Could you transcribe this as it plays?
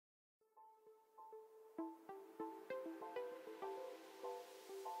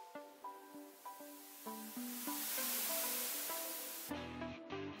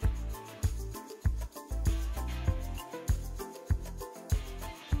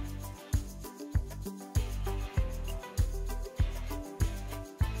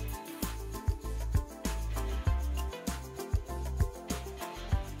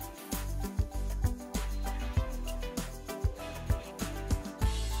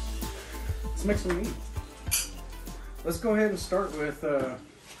let's make some mead. Let's go ahead and start with,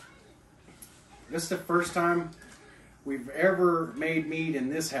 this is the first time we've ever made mead in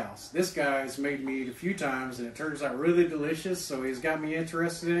this house. This guy's made mead a few times and it turns out really delicious, so he's got me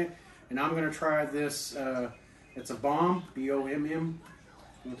interested in it. And I'm going to try this, it's a BOMM, B-O-M-M.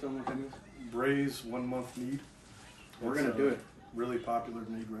 You want to tell me what that means? Bray's 1 month mead. We're going to do it. Really popular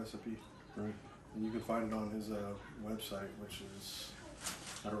mead recipe. Right. And you can find it on his website, which is,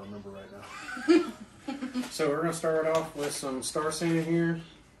 I don't remember right now. So we're going to start off with some Star Sand here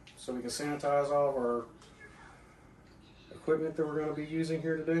so we can sanitize all of our equipment that we're going to be using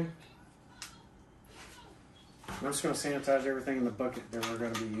here today. I'm just going to sanitize everything in the bucket that we're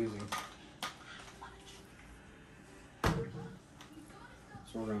going to be using.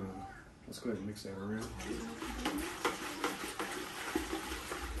 So we're going to, let's go ahead and mix that around.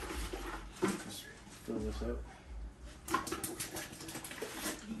 Just fill this up.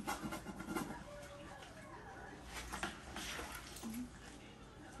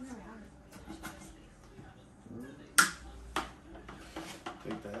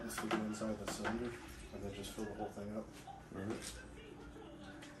 Take that and stick it inside the cylinder, and then just fill the whole thing up. All right.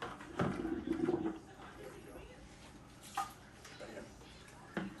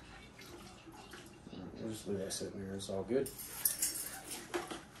 We'll just leave that sitting there. It's all good.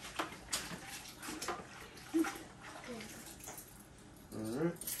 All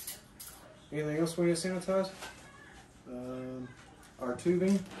right. Anything else we need to sanitize? Our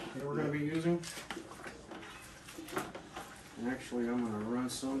tubing that we're going to be using. And actually, I'm going to run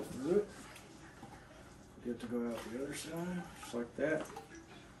some through it. Get to go out the other side, just like that.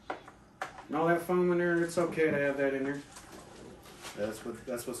 And all that foam in there, it's okay to have that in there. That's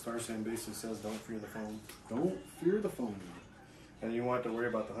what Star Sand basically says. Don't fear the foam. Don't fear the foam. And you want to worry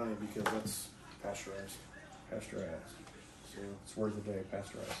about the honey because that's pasteurized. Pasteurized. So it's word of the day,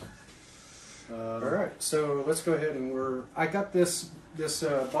 pasteurized. All right, so let's go ahead and I got this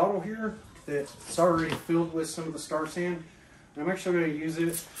bottle here that's already filled with some of the Star Sand. I'm actually going to use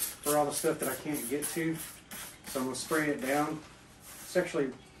it for all the stuff that I can't get to. So I'm going to spray it down. It's actually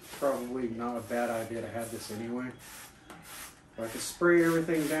probably not a bad idea to have this anyway. But I can spray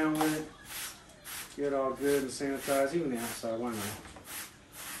everything down with it, get all good and sanitized, even the outside, why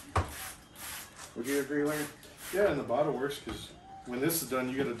not? Would you agree, Larry? Yeah, and the bottle works because when this is done,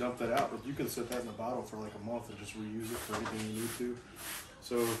 you got to dump that out, but you can set that in the bottle for like a month and just reuse it for anything you need to.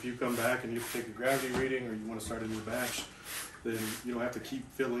 So if you come back and you take a gravity reading or you want to start a new batch, then you don't have to keep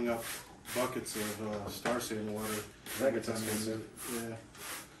filling up buckets of Star Sand water. That gets expensive. Yeah.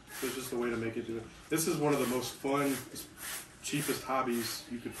 So it's just a way to make it do it. This is one of the most fun, cheapest hobbies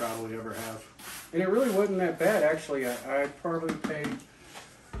you could probably ever have. And it really wasn't that bad, actually. I probably paid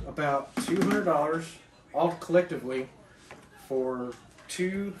about $200 all collectively for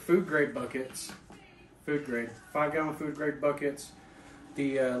 2 food grade buckets, 5-gallon food grade buckets,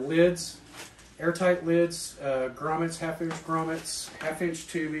 the lids, airtight lids, grommets, half-inch grommets, half-inch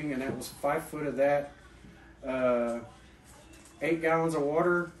tubing, and that was 5 foot of that, 8 gallons of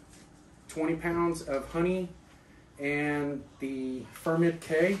water, 20 pounds of honey, and the Ferment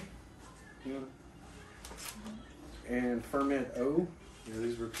K, and Ferment O. Yeah,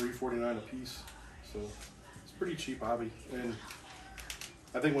 these were $3.49 a piece, so it's a pretty cheap hobby. And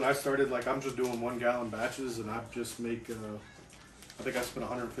I think when I started, like, I'm just doing 1-gallon batches, and I just make, I think I spent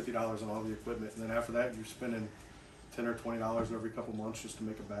 $150 on all the equipment, and then after that, you're spending $10 or $20 every couple months just to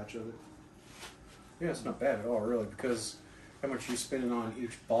make a batch of it. Yeah, it's not bad at all, really, because how much are you spending on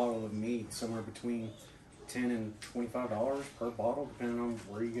each bottle of mead? Somewhere between $10 and $25 per bottle, depending on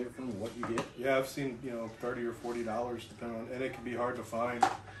where you get it from and what you get. Yeah, I've seen, $30 or $40 depending on, and it can be hard to find.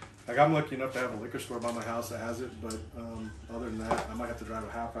 Like, I'm lucky enough to have a liquor store by my house that has it, but other than that, I might have to drive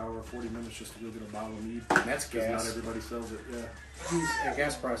a half hour or 40 minutes just to go get a bottle of mead. That's gas. Not everybody sells it, yeah. And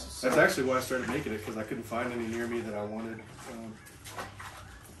gas prices. That's actually why I started making it, because I couldn't find any near me that I wanted.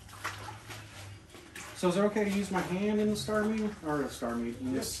 So is it okay to use my hand in the Star Mead? Or Star Mead,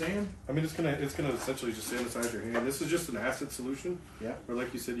 in this sand? I mean, it's gonna essentially just sanitize your hand. This is just an acid solution. Yeah. Or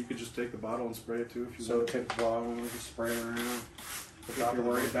like you said, you could just take the bottle and spray it too if you So want. take the bottle and just spray it around. If you're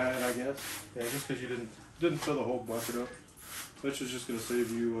worried about it, I guess. Yeah, just because you didn't fill the whole bucket up. Which is just gonna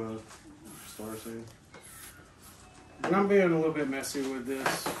save you Star Sand. And I'm being a little bit messy with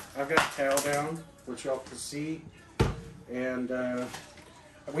this. I've got a towel down, which y'all can see. And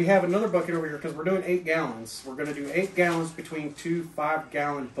we have another bucket over here because we're doing 8 gallons. We're going to do 8 gallons between 2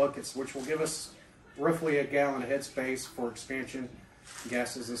 5-gallon buckets, which will give us roughly a gallon of headspace for expansion,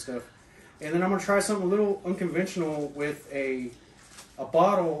 gases and stuff. And then I'm going to try something a little unconventional with a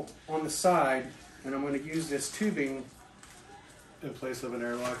bottle on the side, and I'm going to use this tubing in place of an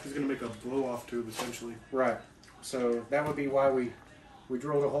airlock. He's going to make a blow-off tube essentially. Right. So that would be why we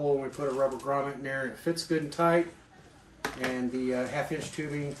drilled a hole and we put a rubber grommet in there. It fits good and tight. And the half-inch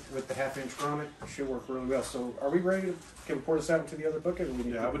tubing with the half-inch grommet should work really well. So are we ready to, can we pour this out into the other bucket? Or we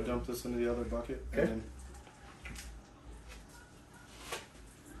need I would dump this into the other bucket. Okay. And then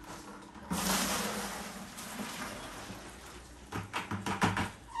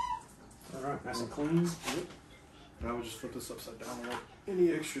all right, nice and clean. Yep. And I would just flip this upside down and let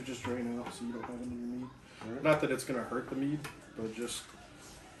any extra just drain out so you don't have any in your mead. Right. Not that it's going to hurt the mead, but just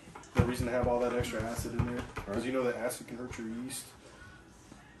no reason to have all that extra acid in there. Because Right. you know that acid can hurt your yeast.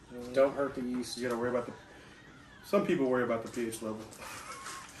 Don't hurt the yeast. You got to worry about the... Some people worry about the pH level.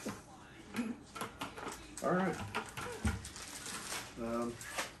 All right.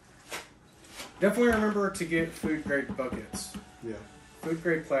 Definitely remember to get food grade buckets. Yeah. Food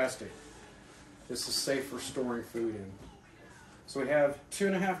grade plastic. This is safe for storing food in. So we have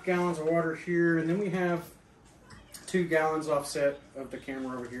 2.5 gallons of water here, and then we have 2 gallons offset of the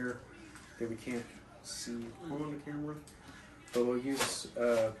camera over here that we can't see on the camera. But we'll use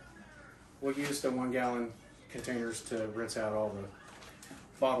the 1 gallon containers to rinse out all the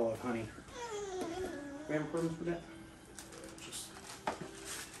bottle of honey. We have problems with that? Just...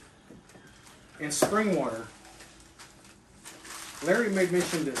 And spring water. Larry made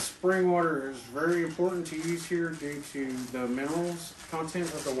mention that spring water is very important to use here due to the minerals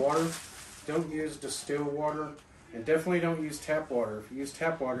content of the water. Don't use distilled water, and definitely don't use tap water. If you use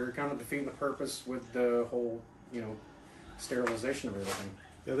tap water, you're kind of defeating the purpose with the whole, sterilization of everything.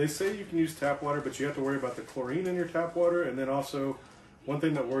 Yeah, they say you can use tap water, but you have to worry about the chlorine in your tap water, and then also one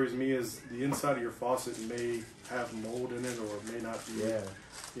thing that worries me is the inside of your faucet may have mold in it or it may not be. Yeah.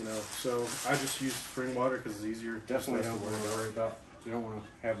 So I just use spring water because it's easier. Definitely don't worry about. You don't want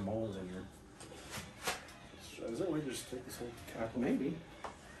to have mold in your. Is there a way to just take this whole cap off? Maybe.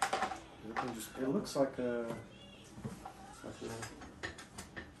 Just It looks like a.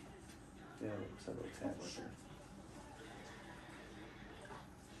 Yeah, it looks like a little tab right there.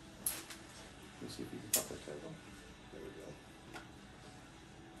 Let's see if you can pop that tab off. There we go.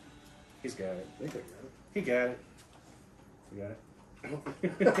 He's got it. I think I got it. He got it. You got it. I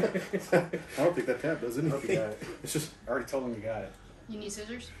don't think that tab does anything. You got it. It's just... I already told him you got it. You need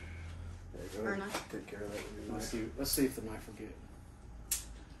scissors? There you go. Or a knife? Take care of that with your Let's knife. see. Let's see if the knife will get.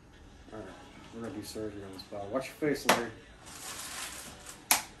 All right, we're gonna do surgery on this bottle. Watch your face, Larry.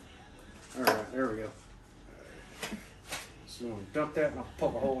 All right, there we go. So I'm gonna dump that, and I'll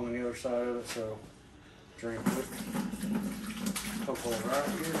poke a hole in the other side of it. So drain it. Poke a hole right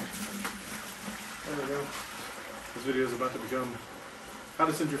here. There we go. This video is about to become how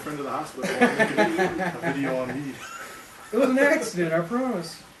to send your friend to the hospital. A video on Mead. It was an accident, I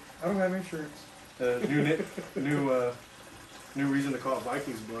promise. I don't have insurance. New reason to call it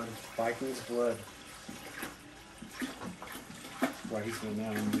Vikings blood. Vikings blood. Why he's going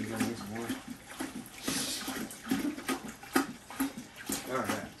down and he's going to need some more.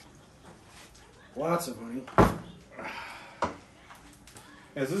 Alright. Lots of honey.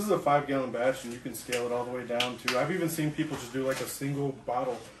 As this is a 5-gallon batch, and you can scale it all the way down to. I've even seen people just do like a single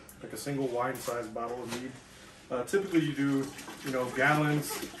bottle, like a single wine-sized bottle of Mead. Typically, you do, gallons,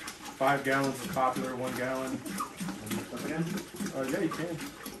 5 gallons is popular, 1 gallon. Again? Yeah, you can.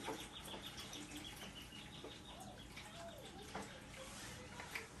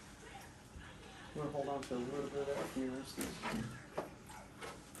 You want to hold on to a little bit of that for you, this?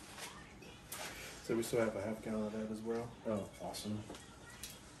 So we still have a half gallon of that as well. Oh, awesome.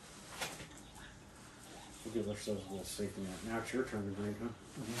 We'll give ourselves a little safety net. Now it's your turn to drink,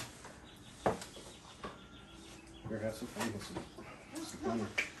 huh? Here, have some fun with some honey.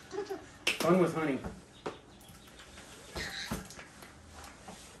 Fun with honey.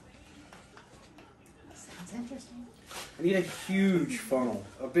 Sounds interesting. I need a huge funnel.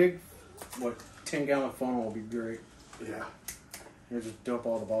 A big, 10-gallon funnel will be great. Yeah. Here, just dump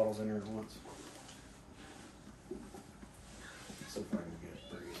all the bottles in there at once. So far, I can get it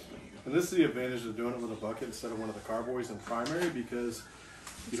pretty. And this is the advantage of doing it with a bucket instead of one of the carboys in primary, because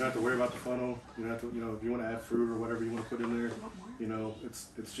you don't have to worry about the funnel. You don't have to, if you want to add fruit or whatever you want to put in there,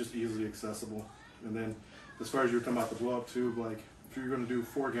 it's just easily accessible. And then, as far as you were talking about the blow up tube, like if you're going to do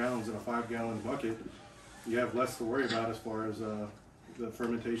 4 gallons in a 5-gallon bucket, you have less to worry about as far as the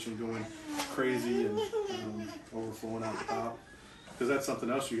fermentation going crazy and overflowing out the top. Because that's something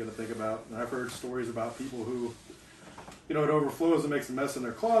else you got to think about. And I've heard stories about people who, it overflows and makes a mess in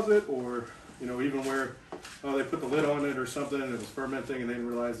their closet, or even where they put the lid on it or something and it was fermenting and they didn't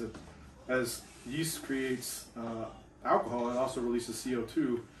realize that as yeast creates alcohol, it also releases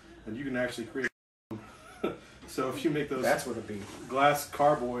CO2, and you can actually create So if you make those That's what it'd be. glass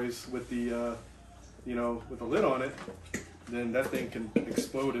carboys with the, you know, with the lid on it, then that thing can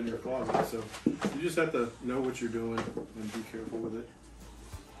explode in your closet. So you just have to know what you're doing and be careful with it.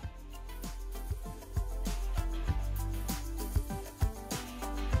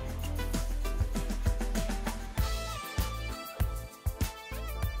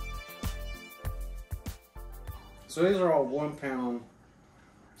 So these are all 1 pound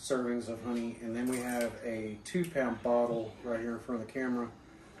servings of honey, and then we have a 2 pound bottle right here in front of the camera.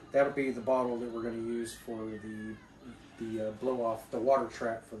 That'll be the bottle that we're going to use for the blow off, the water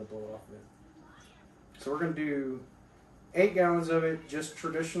trap for the blow off of it. So we're going to do 8 gallons of it, just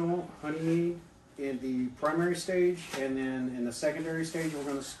traditional honey mead in the primary stage, and then in the secondary stage we're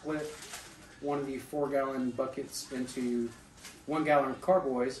going to split one of the 4 gallon buckets into 1 gallon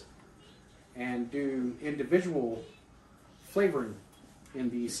carboys and do individual flavoring in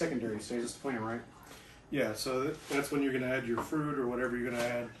the secondary stage. That's the plan, right? Yeah, so that's when you're going to add your fruit or whatever you're going to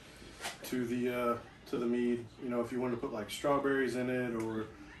add to the mead. You know, if you want to put like strawberries in it or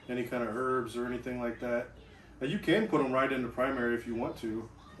any kind of herbs or anything like that. Now, you can put them right into primary if you want to.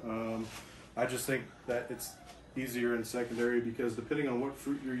 I just think that it's easier in secondary because depending on what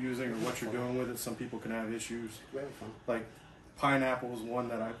fruit you're using or what you're doing with it, some people can have issues. Like pineapple is one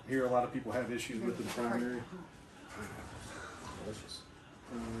that I hear a lot of people have issues with in primary. Delicious.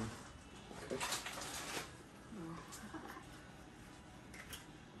 Okay.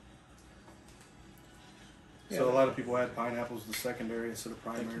 So a lot of people add pineapples to secondary instead of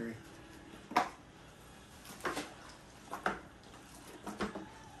primary.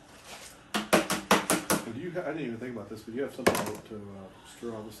 And do you? I didn't even think about this, but you have something to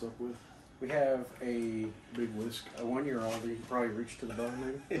stir all this up with? We have a Big whisk. 1-year-old that you can probably reach to the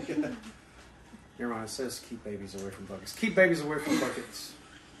bone, maybe. Yeah. Never mind, it says keep babies away from buckets. Keep babies away from buckets.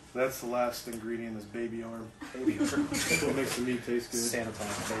 That's the last ingredient is baby arm. Baby arm. That's what makes the meat taste good.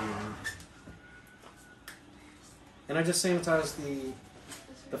 Sanitize baby arm. And I just sanitized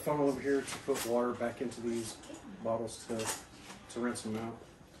the funnel over here to put water back into these bottles to rinse them out.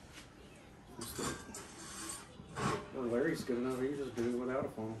 Well, Larry's good enough. He just did it without a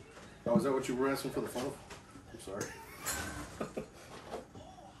funnel. Oh, is that what you were asking for the funnel? I'm sorry.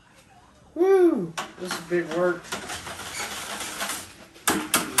 Woo! This is big work.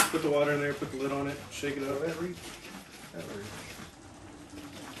 Just put the water in there, put the lid on it, shake it up. That reach.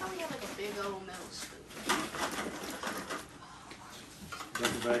 Probably have like a big old metal spoon.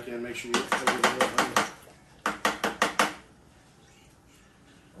 Dump it back in, make sure you get everything up.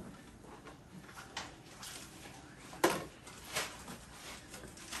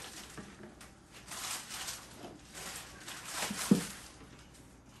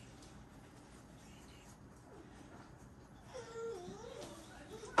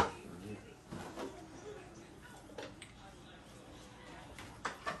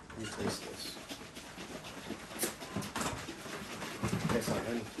 Let me taste this. Tastes like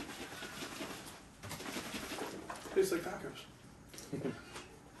honey. Tastes like tacos.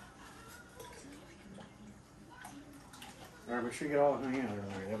 Alright, make sure you get all the honey out of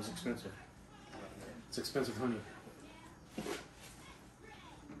there. That was expensive. It's expensive honey.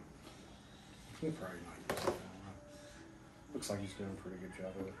 He probably not use it. Looks like he's doing a pretty good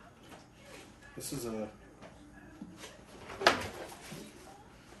job of it. This is a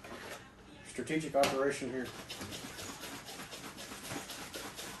Strategic operation here.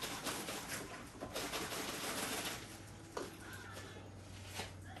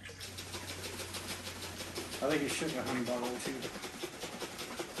 I think he should have a honey bottle too.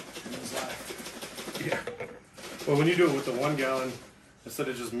 In his life. yeah. Well, when you do it with the 1 gallon, instead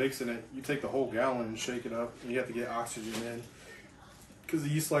of just mixing it, you take the whole gallon and shake it up, and you have to get oxygen in because the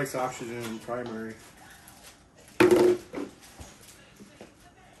yeast likes oxygen in primary.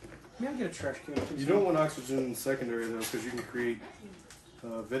 May I get a trash can? Please? You don't want oxygen in secondary though, because you can create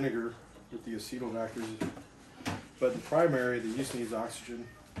vinegar with the acetylactors. But in primary, the yeast needs oxygen.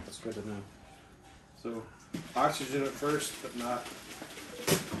 That's good to know. So oxygen at first, but not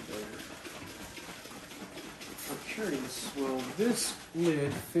later. I'm curious, will this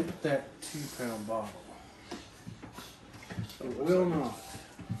lid fit that 2-pound bottle? It will not.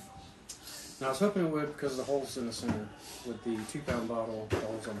 Now I was hoping it would because of the holes in the center. With the 2-pound bottle, the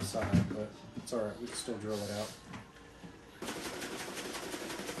holes on the side, but it's alright, we can still drill it out.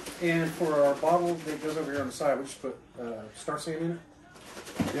 And for our bottle that goes over here on the side, we just put star sand in it.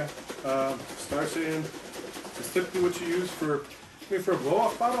 Yeah, star sand is typically what you use for. I mean, for a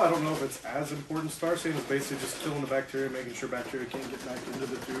blow-off bottle, I don't know if it's as important. Star sand is basically just killing the bacteria, making sure bacteria can't get back into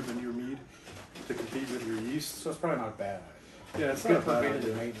the tube and your mead to compete with your yeast. So it's probably not bad. Yeah, it's Good not bad.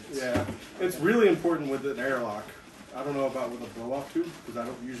 preventative maintenance. Yeah, it's really important with an airlock. I don't know about with a blow-off tube because I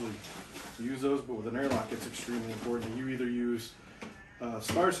don't usually use those, but with an airlock, it's extremely important. You either use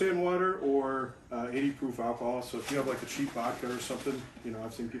Star Sand water or 80 proof alcohol. So if you have like a cheap vodka or something, you know,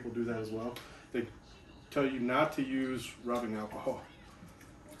 I've seen people do that as well. They tell you not to use rubbing alcohol.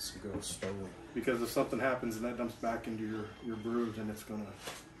 So go slowly. Because if something happens and that dumps back into your brew, then it's gonna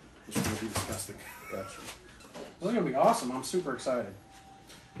be disgusting. Gotcha. This is gonna be awesome. I'm super excited.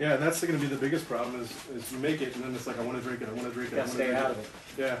 Yeah, and that's gonna be the biggest problem is you make it and then it's like I want to drink it, I want to drink it, I Gotta want to stay drink out it. of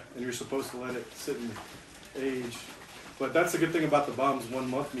it. Yeah, and you're supposed to let it sit and age. But that's the good thing about the BOMM's 1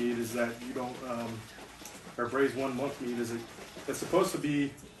 month mead is that you don't, or Bray's 1 month mead is it's supposed to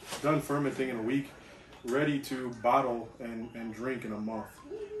be done fermenting in a week, ready to bottle and drink in a month,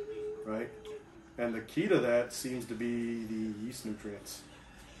 right? And the key to that seems to be the yeast nutrients.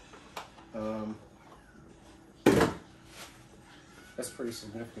 That's pretty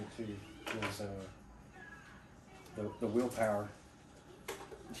significant too. Was the willpower.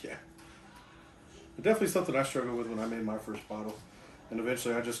 Yeah. Definitely something I struggled with when I made my first bottle. And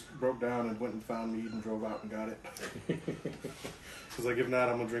eventually I just broke down and went and found mead and drove out and got it. Because like if not,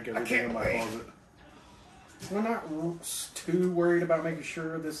 I'm going to drink everything in my closet. We're not too worried about making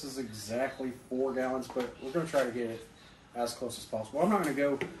sure this is exactly 4 gallons, but we're going to try to get it as close as possible. I'm not going to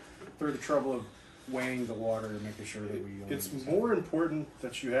go through the trouble of weighing the water and making sure that we... It's more important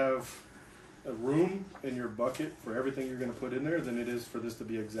that you have a room in your bucket for everything you're going to put in there than it is for this to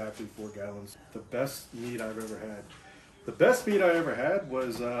be exactly 4 gallons. The best mead I've ever had. The best mead I ever had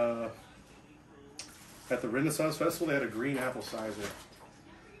was at the Renaissance Festival. They had a green apple cider.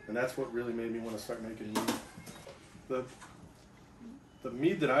 And that's what really made me want to start making mead. The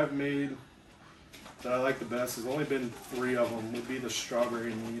mead that I've made that I like the best, has only been 3 of them, would be the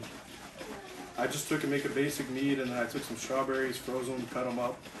strawberry mead. I just took and make a basic mead and then I took some strawberries, froze them, cut them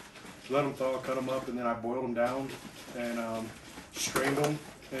up, let them thaw, cut them up, and then I boiled them down and strained them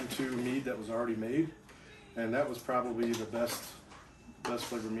into mead that was already made. And that was probably the best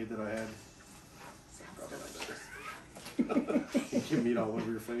flavor mead that I had. Probably not better. You get meat all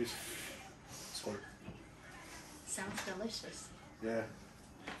over your face. Squirt. Sounds delicious. Yeah.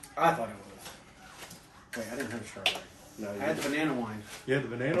 I thought it was. Wait, I didn't have strawberry. No, I had the banana wine. You had the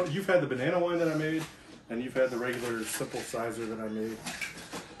banana. You've had the banana wine that I made, and you've had the regular simple sizer that I made.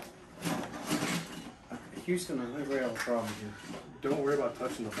 Houston, I think we have a problem here. Don't worry about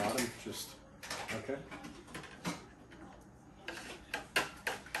touching the bottom. Just Okay.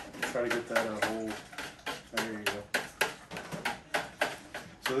 try to get that whole. There you go.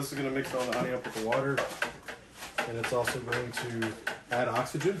 So this is going to mix all the honey up with the water, and it's also going to add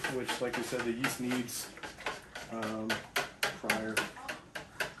oxygen, which, like you said, the yeast needs prior.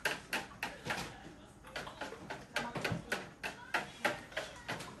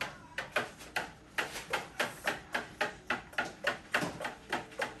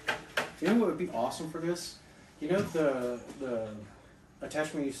 You know what would be awesome for this? You know the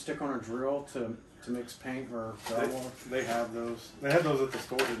attachment you stick on a drill to mix paint or drywall? They have those. They had those at the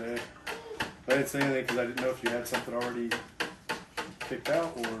store today. I didn't say anything because I didn't know if you had something already picked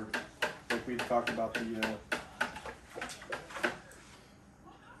out or like we talked about the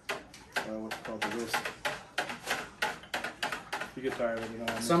what's it called, the wrist. If you get tired of it, you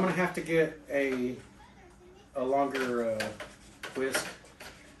know. So I'm gonna have to get a longer whisk.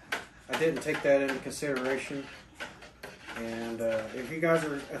 I didn't take that into consideration. And if you guys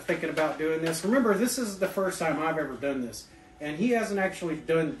are thinking about doing this, remember this is the first time I've ever done this. And he hasn't actually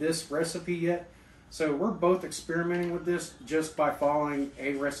done this recipe yet. So we're both experimenting with this just by following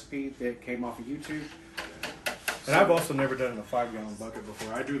a recipe that came off of YouTube. And I've also never done it in a 5-gallon bucket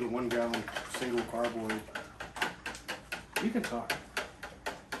before. I do the 1-gallon single carboy. You can talk.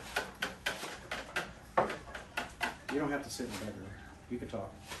 You don't have to sit in the bedroom. You can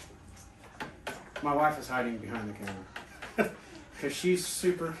talk. My wife is hiding behind the camera. Because she's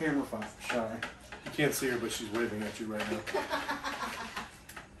super camera shy. You can't see her, but she's waving at you right now.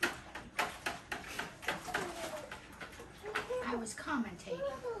 I was commentating.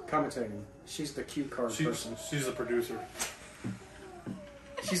 Commentating. She's the cue card person. She's the producer.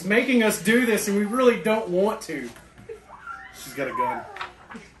 She's making us do this and we really don't want to. She's got a gun.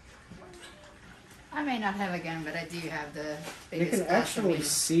 I may not have a gun, but I do have the You biggest can glass of actually mead.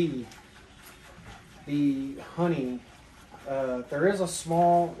 see the honey. There is a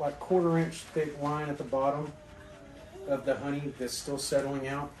small, like 1/4-inch thick line at the bottom of the honey that's still settling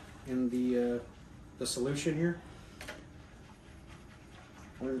out in the solution here.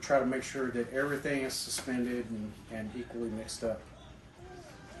 We're going to try to make sure that everything is suspended and equally mixed up.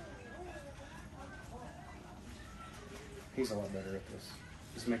 He's a lot better at this.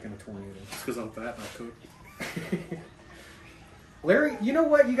 He's making a tornado. It's because I'm fat and I cook. Larry, you know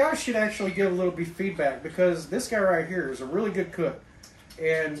what? You guys should actually give a little bit feedback because this guy right here is a really good cook.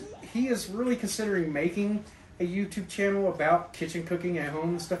 And he is really considering making a YouTube channel about kitchen cooking at home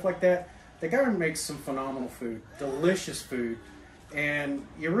and stuff like that. The guy makes some phenomenal food, delicious food. And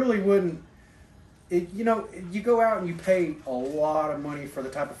you really wouldn't, you know, you go out and you pay a lot of money for the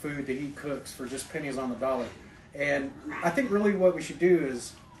type of food that he cooks for just pennies on the dollar. And I think really what we should do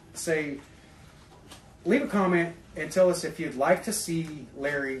is say, leave a comment and tell us if you'd like to see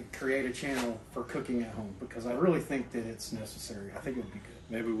Larry create a channel for cooking at home, because I really think that it's necessary. I think it would be good.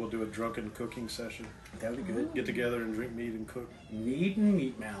 Maybe we'll do a drunken cooking session. That would be good. Get together and drink mead and cook. Mead and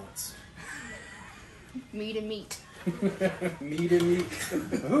meat mallets. Meat and meat. Meat and meat.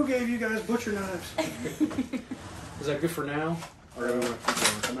 Who gave you guys butcher knives? Is that good for now? Or I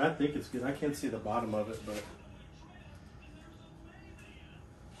mean, I think it's good. I can't see the bottom of it, but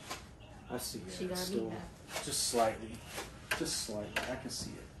I see it. She got It's meat still knife. just slightly. Just slightly. I can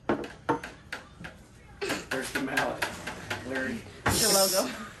see it. There's the mallet. Larry. The logo.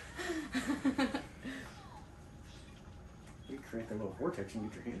 You create that little vortex and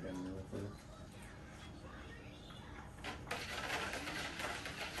get your hand down there real quick.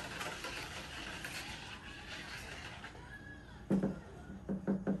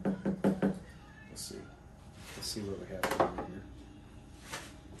 Let's see. Let's see what we have over here.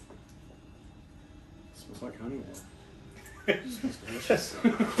 Smells like honey now. Smells delicious.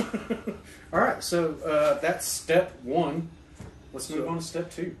 All right, so that's step one. Let's move on to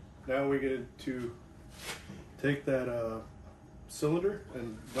step two. now we get to take that cylinder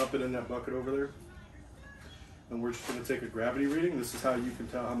and dump it in that bucket over there. And we're just going to take a gravity reading. This is how you can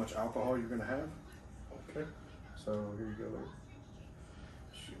tell how much alcohol you're going to have. Okay. So here you go there.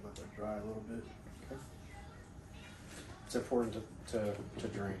 Should let that dry a little bit. Okay. It's important to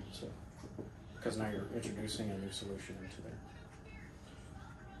drain, so because now you're introducing a new solution into there.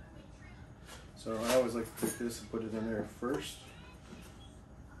 So I always like to take this and put it in there first.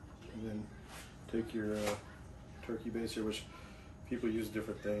 And then take your turkey baster, which people use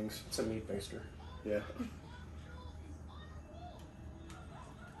different things. It's a meat baster. Yeah.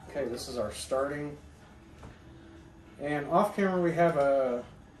 Okay, this is our starting. And off camera we have a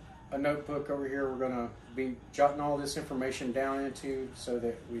notebook over here we're going to be jotting all this information down into so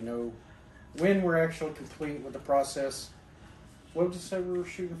that we know when we're actually complete with the process. What would you say we were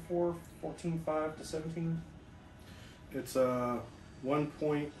shooting for? 14.5 to 17? It's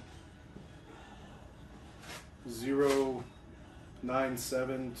 1.097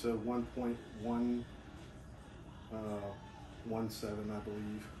 to 1.117, I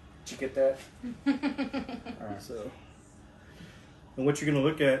believe. Did you get that? All right, so. And what you're going to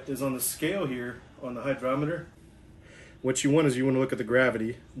look at is on the scale here on the hydrometer. What you want is you want to look at the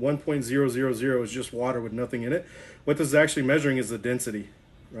gravity. 1.000 is just water with nothing in it. What this is actually measuring is the density,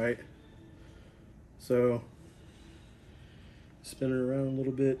 right? So spin it around a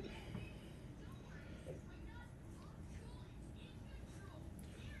little bit.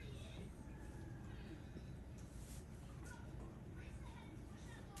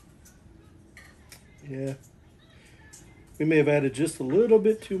 Yeah. We may have added just a little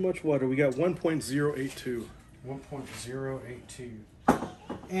bit too much water. We got 1.082. 1.082.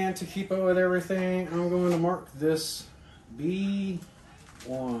 And to keep up with everything, I'm going to mark this B1.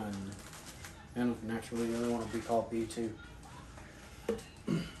 And naturally, the other one will be called B2.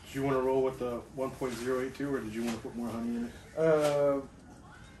 Did you want to roll with the 1.082 or did you want to put more honey in it?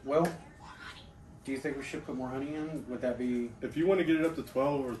 Well, do you think we should put more honey in? Would that be... If you want to get it up to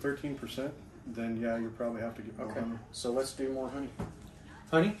 12 or 13%, then yeah, you probably have to get more Okay, honey. so let's do more honey.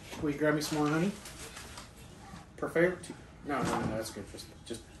 Honey, will you grab me some more honey? Per favor? No, that's good.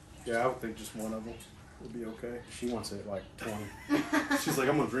 Just. Yeah, I would think just one of them would be okay. She wants it like 20. She's like,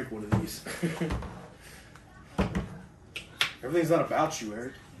 I'm going to drink one of these. Everything's not about you,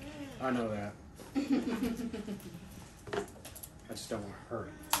 Eric. I know that. I just don't want to hurt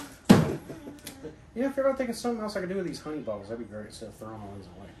it. You know, if you're ever thinking of something else I could do with these honey balls, that'd be great instead of throwing all these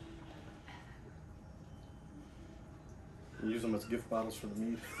away. You use them as gift bottles for the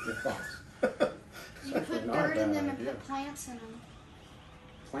meat. Gift bottles. You put dirt in them and put plants in them.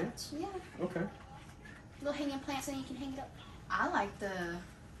 Plants? Yeah. Okay. Little hanging plants and you can hang it up. I like to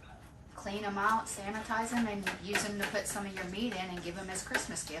clean them out, sanitize them, and use them to put some of your meat in and give them as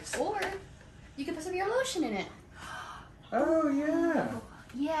Christmas gifts. Or you can put some of your lotion in it. Oh, yeah.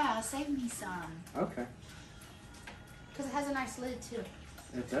 Yeah, save me some. Okay. Because it has a nice lid too.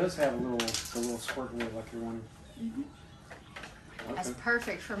 It does have a little squirt lid like your one. Mm-hmm. Okay. That's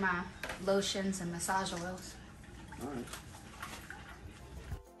perfect for my lotions and massage oils. All right.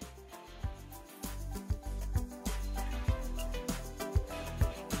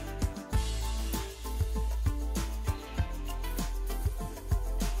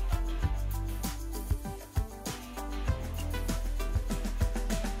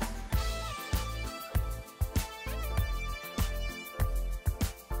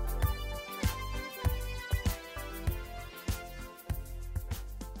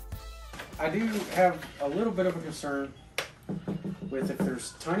 I do have a little bit of a concern with if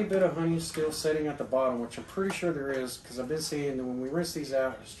there's a tiny bit of honey still sitting at the bottom, which I'm pretty sure there is, because I've been seeing that when we rinse these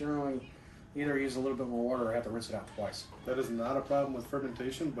out, it's generally either use a little bit more water or have to rinse it out twice. That is not a problem with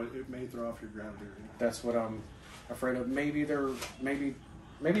fermentation, but it may throw off your gravity reading. That's what I'm afraid of. Maybe it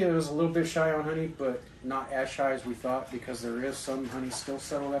was a little bit shy on honey, but not as shy as we thought, because there is some honey still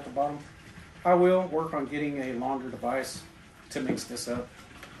settled at the bottom. I will work on getting a longer device to mix this up.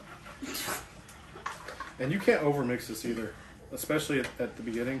 And you can't overmix this either, especially at the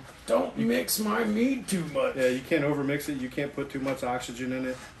beginning. Don't mix my mead too much. Yeah, you can't overmix it. You can't put too much oxygen in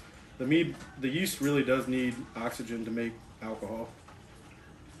it. The yeast really does need oxygen to make alcohol.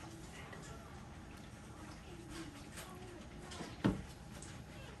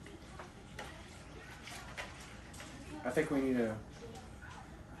 I think we need to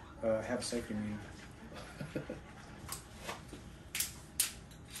have a safety meeting.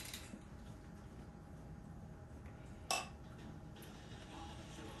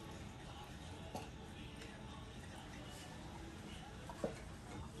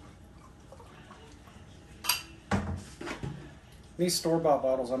 These store-bought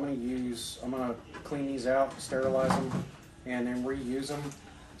bottles, I'm going to clean these out, sterilize them, and then reuse them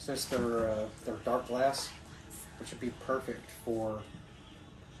since they're dark glass, which would be perfect for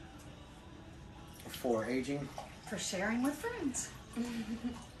aging. For sharing with friends.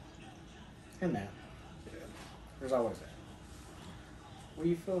 And that. Yeah. There's always that. Will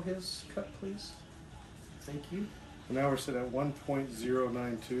you fill his cup, please? Thank you. Now we're sitting at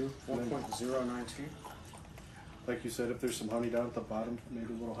 1.092. 1.092. Like you said, if there's some honey down at the bottom,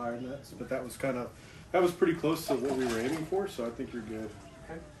 maybe a little higher than that. But that was pretty close to what we were aiming for, so I think you're good.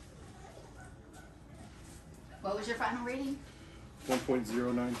 Okay. What was your final reading?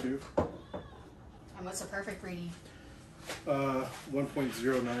 1.092. And what's a perfect reading?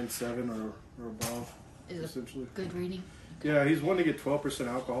 1.097 or above, Is essentially. a good reading? Yeah, he's wanting to get 12%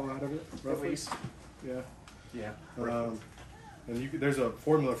 alcohol out of it, roughly. At least. Yeah. Yeah. And there's a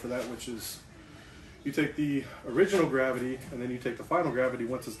formula for that, which is you take the original gravity and then you take the final gravity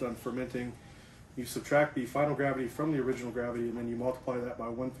once it's done fermenting. You subtract the final gravity from the original gravity and then you multiply that by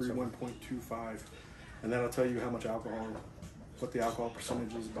 131.25. And that'll tell you how much alcohol, what the alcohol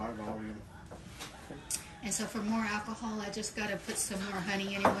percentage is by volume. And so for more alcohol, I just got to put some more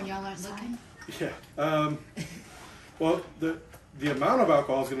honey in it when y'all aren't looking? Yeah. Well, the amount of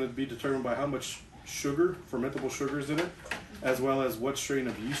alcohol is going to be determined by how much sugar, fermentable sugar is in it, as well as what strain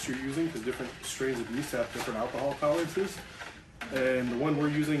of yeast you're using, because different strains of yeast have different alcohol tolerances. And the one we're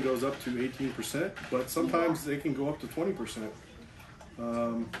using goes up to 18%, but sometimes they can go up to 20%.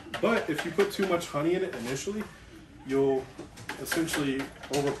 But if you put too much honey in it initially, you'll essentially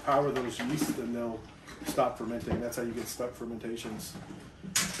overpower those yeasts and they'll stop fermenting. That's how you get stuck fermentations.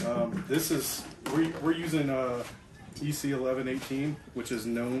 We're using EC 1118, which is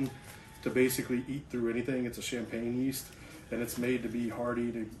known to basically eat through anything. It's a champagne yeast, and it's made to be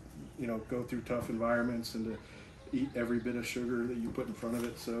hardy to, go through tough environments and to eat every bit of sugar that you put in front of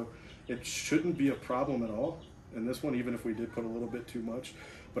it. So it shouldn't be a problem at all. And this one, even if we did put a little bit too much,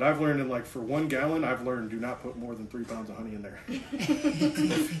 but I've learned for 1 gallon, I've learned do not put more than 3 pounds of honey in there.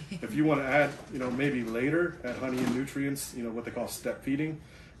 If you want to add, maybe later, add honey and nutrients, what they call step feeding,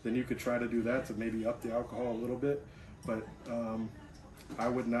 then you could try to do that to maybe up the alcohol a little bit. But I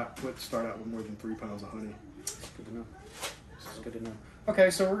would not start out with more than 3 pounds of honey. That's good to know. This is good to know. Okay,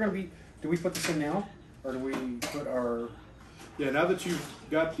 so we're going to be, do we put this in now? Or do we put our... Yeah, now that you've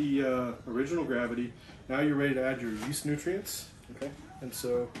got the original gravity, now you're ready to add your yeast nutrients. Okay. And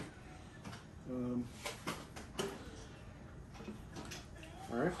so...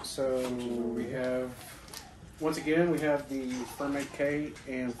 Alright, so we have... Once again, we have the Fermate K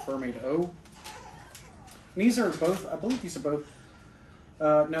and Fermate O. These are both, I believe these are both...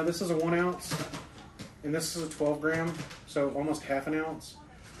 now this is a 1 ounce, and this is a 12 gram, so almost half an ounce.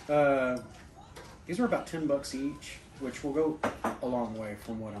 These are about $10 each, which will go a long way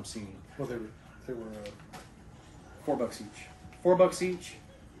from what I'm seeing. Well, they were $4 each. $4 each,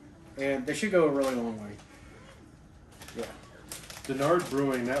 and they should go a really long way. Yeah. Denard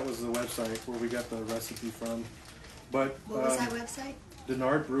Brewing, that was the website where we got the recipe from. But What was that website?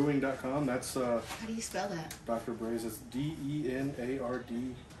 DenardBrewing.com. That's How do you spell that? Dr. Bray's. It's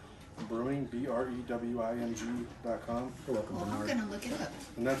DENARD Brewing, BREWING.com. You're welcome, Well, I'm Bernard. going to look it up.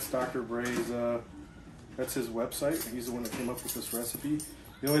 And that's Dr. Bray's. That's his website. He's the one that came up with this recipe.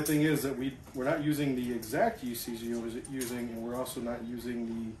 The only thing is that we're not using the exact yeast he's using, and we're also not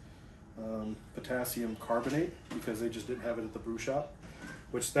using the potassium carbonate because they just didn't have it at the brew shop.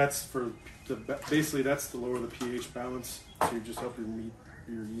 Which basically that's to lower the pH balance to just help your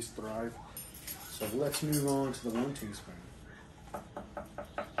yeast thrive. So let's move on to the 1 teaspoon.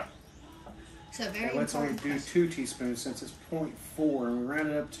 So very And let's only important. do 2 teaspoons since it's 0.4 and we round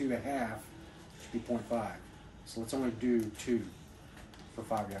it up to a half, it should be 0.5. So let's only do 2 for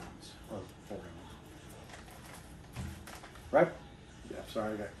 5 gallons or 4 gallons. Right? Yeah,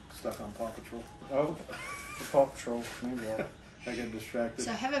 sorry, I got stuck on Paw Patrol. Oh, the Paw Patrol. Maybe I get distracted.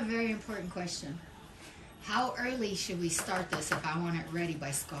 So I have a very important question. How early should we start this if I want it ready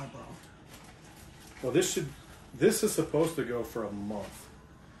by Scarborough? Well, this is supposed to go for a month,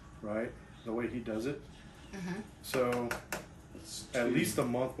 right? The way he does it. Uh-huh. So it's at least a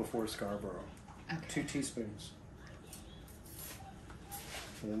month before Scarborough. Okay. 2 teaspoons.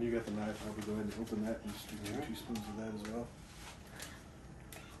 And then you got the knife. I would go ahead and open that and just do 2 Alright. teaspoons of that as well.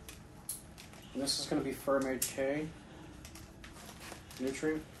 And this is going to be Fermaid K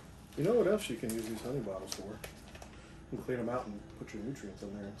nutrient. You know what else you can use these honey bottles for? You can clean them out and put your nutrients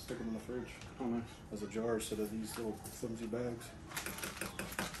in there and stick them in the fridge Oh, nice. as a jar instead of these little flimsy bags.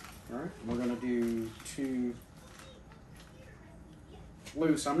 All right, we're going to do 2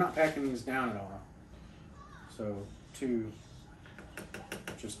 loose. I'm not packing these down at all. So 2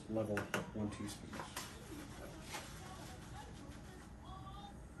 just level 1 teaspoons.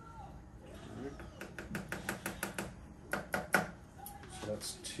 So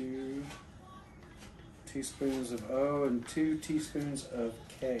that's 2 teaspoons of O and 2 teaspoons of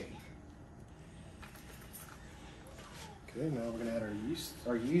K. Okay, now we're gonna add our yeast.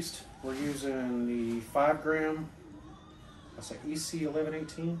 Our yeast, we're using the 5 gram, that's like EC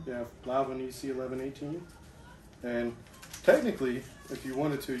 1118. Yeah, Lalvin EC 1118. And technically, if you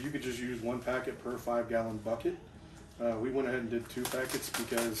wanted to, you could just use 1 packet per 5-gallon bucket. We went ahead and did 2 packets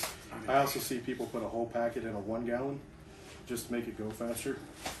because I also see people put a whole packet in a 1 gallon just to make it go faster.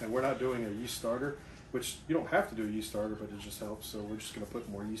 And we're not doing a yeast starter, which you don't have to do a yeast starter, but it just helps. So we're just gonna put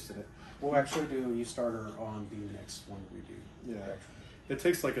more yeast in it. We'll actually do a yeast starter on the next one we do. Yeah, it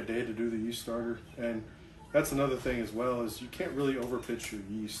takes like a day to do the yeast starter, and that's another thing as well is you can't really overpitch your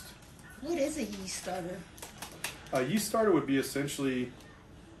yeast. What is a yeast starter? A yeast starter would be essentially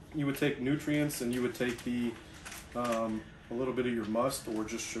you would take nutrients and you would take the a little bit of your must or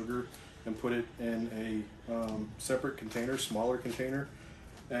just sugar and put it in a separate container, smaller container,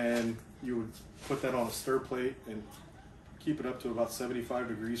 and you would put that on a stir plate and keep it up to about 75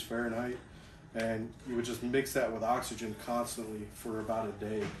 degrees Fahrenheit, and you would just mix that with oxygen constantly for about a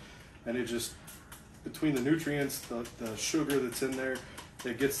day, and it just, between the nutrients, the sugar that's in there,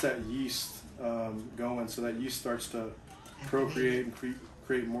 it gets that yeast going, so that yeast starts to procreate and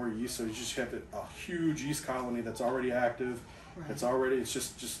create more yeast. So you just have a huge yeast colony that's already active. Right. It's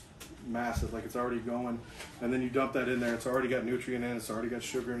just massive, like it's already going, and then you dump that in there. It's already got nutrient in, it's already got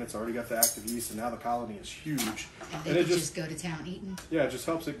sugar in, it's already got the active yeast, and now the colony is huge. And they just go to town eating. Yeah, it just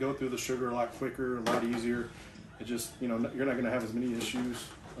helps it go through the sugar a lot quicker, a lot easier. It just, you're not going to have as many issues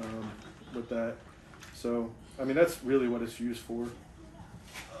with that. So, I mean, that's really what it's used for.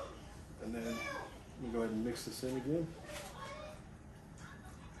 And then we go ahead and mix this in again.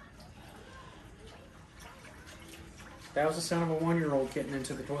 That was the sound of a 1-year-old getting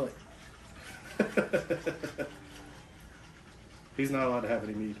into the toilet. He's not allowed to have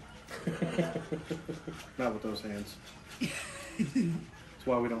any meat. Not with those hands. That's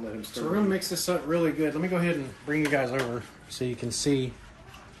why we don't let him stir. So we're going to mix this up really good. Let me go ahead and bring you guys over so you can see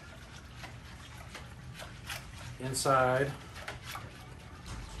inside.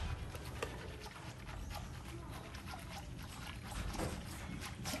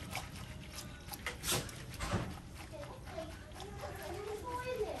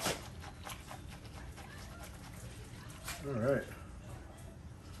 All right.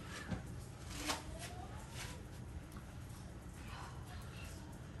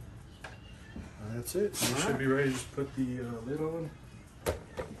 That's it. You should be ready to just put the lid on.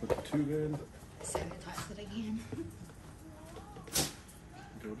 Put the tube in. Sanitize it again.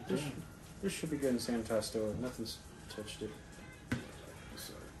 Go to town. This should be good and sanitized still. Nothing's touched it.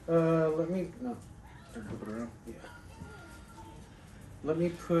 Sorry. Let me, no. Flip it around. Yeah. Let me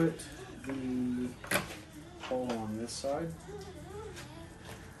put the hole on this side.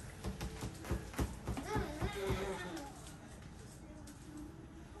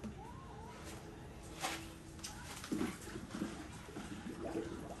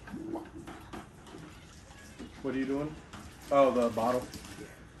 What are you doing? Oh, the bottle.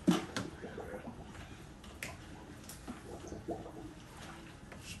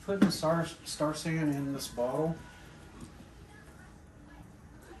 Just putting the star sand in this bottle.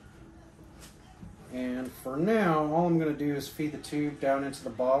 And for now, all I'm going to do is feed the tube down into the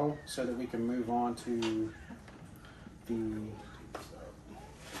bottle so that we can move on to the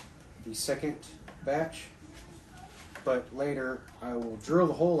second batch, but later I will drill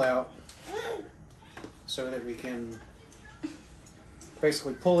the hole out so that we can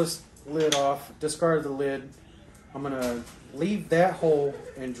basically pull this lid off, discard the lid. I'm going to leave that hole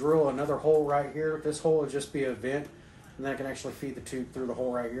and drill another hole right here. This hole will just be a vent, and then I can actually feed the tube through the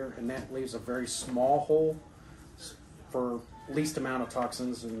hole right here, and that leaves a very small hole for least amount of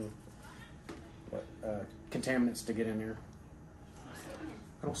toxins and contaminants to get in there.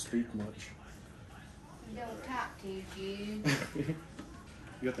 I don't speak much. You don't talk to you.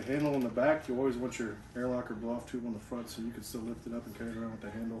 You got the handle on the back. You always want your airlock or blow-off tube on the front so you can still lift it up and carry it around with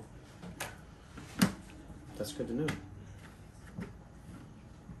the handle. That's good to know.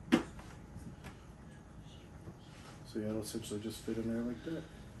 So yeah, it'll essentially just fit in there like that.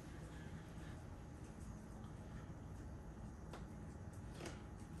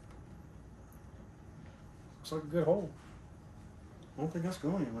 Looks like a good hole. I don't think that's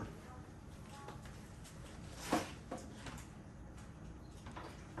going anywhere.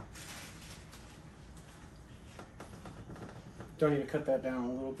 Do I need to cut that down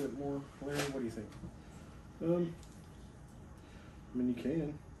a little bit more, Larry? What do you think? I mean, you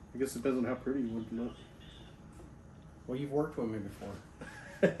can. I guess it depends on how pretty you want it to look. Well, you've worked with me before.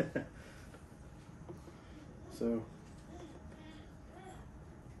 So.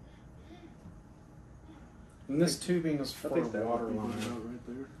 And this tubing is for I think that water would be line. good about right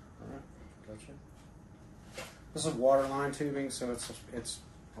there. Alright, gotcha. This is water line tubing, so it's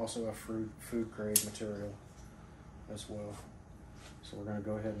also a food grade material as well. So we're going to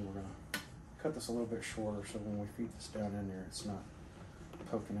go ahead and we're going to cut this a little bit shorter so when we feed this down in there, it's not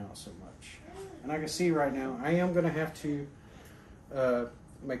poking out so much. And I can see right now, I am going to have to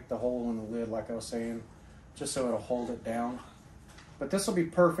make the hole in the lid like I was saying, just so it'll hold it down. But this will be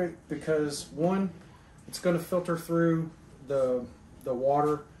perfect because one, it's going to filter through the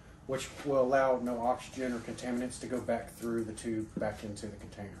water, which will allow no oxygen or contaminants to go back through the tube back into the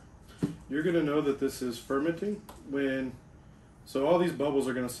container. You're going to know that this is fermenting when, so all these bubbles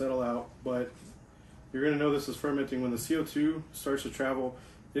are going to settle out, but you're going to know this is fermenting when the CO2 starts to travel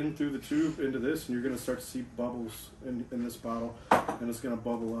in through the tube into this, and you're going to start to see bubbles in this bottle, and it's going to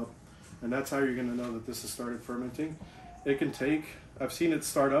bubble up. And that's how you're going to know that this has started fermenting. It can take, I've seen it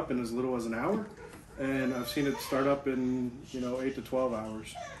start up in as little as an hour, and I've seen it start up in, 8 to 12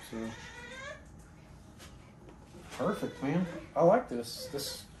 hours. So Perfect, man. I like this.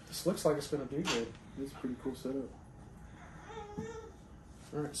 This looks like it's going to do good. it's a pretty cool setup.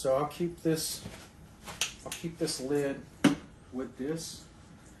 All right, so I'll keep this lid with this,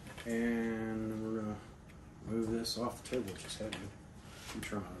 and we're gonna move this off the table, which is heavy. I'm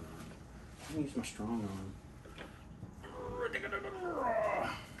trying. I'm gonna use my strong arm.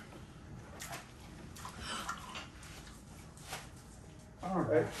 All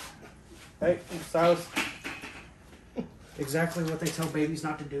right. Hey, Silas. Exactly what they tell babies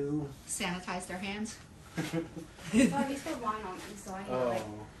not to do. Sanitize their hands. Oh, he spilled wine on me, so I had like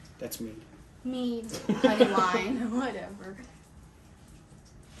That's me. Mead. Honey wine, whatever.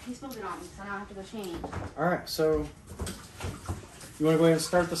 He spilled it on me, so now I have to go change. All right, so you want to go ahead and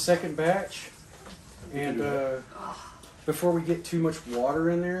start the second batch, and before we get too much water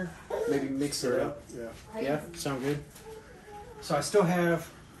in there, maybe mix it up. Yeah. Yeah, sound good. So I still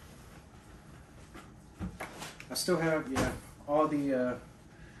have all the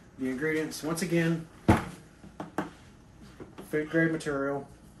ingredients. Once again, food grade material.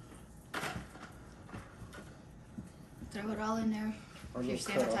 Throw it all in there. Our If you're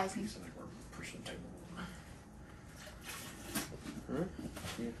little cut-off sanitizing. piece, I think we're pushing the table. All right,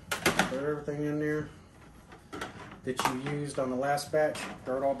 yeah. Put everything in there that you used on the last batch.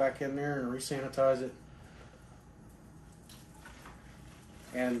 Throw it all back in there and re-sanitize it.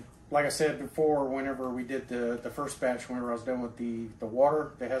 And like I said before, whenever we did the first batch, whenever I was done with the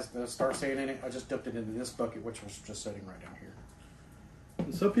water that has the star sand in it, I just dumped it into this bucket, which was just sitting right down here.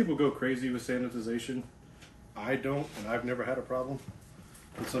 And some people go crazy with sanitization. I don't, and I've never had a problem.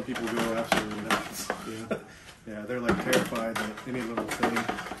 And some people go absolutely nuts. Yeah, yeah, they're like terrified that any little thing.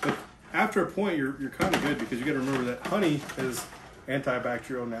 But after a point, you're kind of good because you got to remember that honey is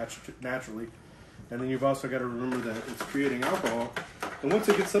antibacterial naturally, and then you've also got to remember that it's creating alcohol. And once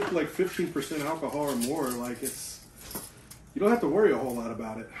it gets up to like 15% alcohol or more, like you don't have to worry a whole lot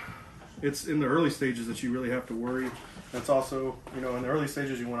about it. It's in the early stages that you really have to worry. That's also, in the early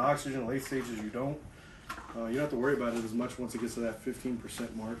stages you want oxygen, late stages you don't. You don't have to worry about it as much once it gets to that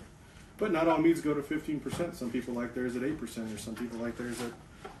 15% mark. But not all meads go to 15%. Some people like theirs at 8%, or some people like theirs at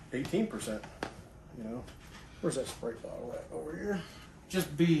 18%. Where's that spray bottle at? Over here.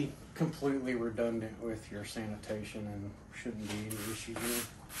 Just be completely redundant with your sanitation, and shouldn't be any issue here.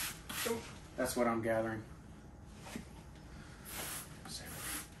 That's what I'm gathering.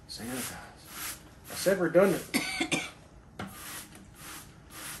 Sanitize. I said redundant.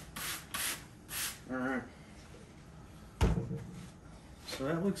 Alright. So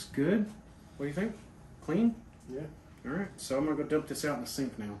that looks good. What do you think? Clean? Yeah. Alright, so I'm going to go dump this out in the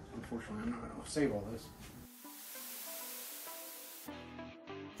sink now. Unfortunately, I'm not going to save all this.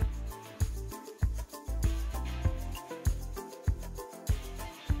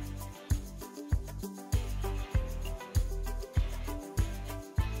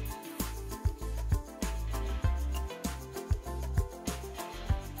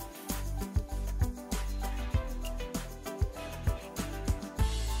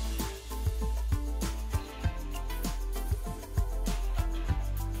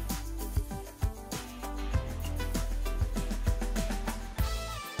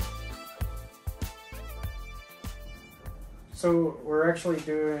 So we're actually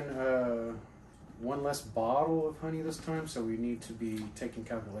doing one less bottle of honey this time, so we need to be taking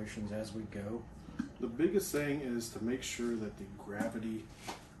calculations as we go. The biggest thing is to make sure that the gravity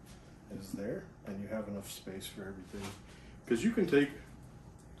is there and you have enough space for everything. Because you can take,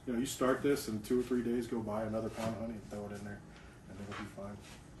 you know, you start this and 2 or 3 days go by, another pound of honey, throw it in there, and it'll be fine.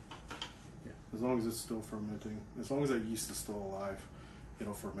 Yeah. As long as it's still fermenting, as long as that yeast is still alive,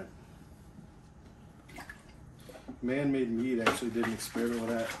 it'll ferment. Man-made Mead actually did an experiment with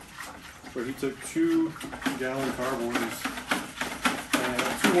that, where he took 2 gallon carboys,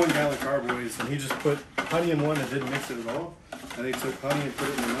 2 1-gallon carboys, and he just put honey in one and didn't mix it at all. And he took honey and put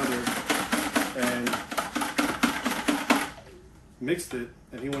it in another, and mixed it.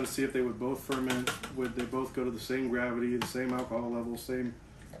 And he wanted to see if they would both ferment. Would they both go to the same gravity, the same alcohol level, same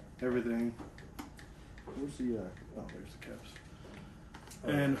everything? Where's the? Oh, there's the caps.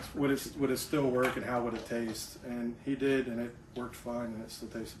 And would it still work, and how would it taste? And he did, and it worked fine, and it still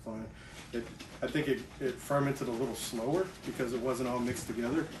tasted fine. I think it fermented a little slower because it wasn't all mixed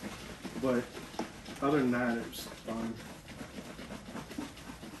together, but other than that, it was fine.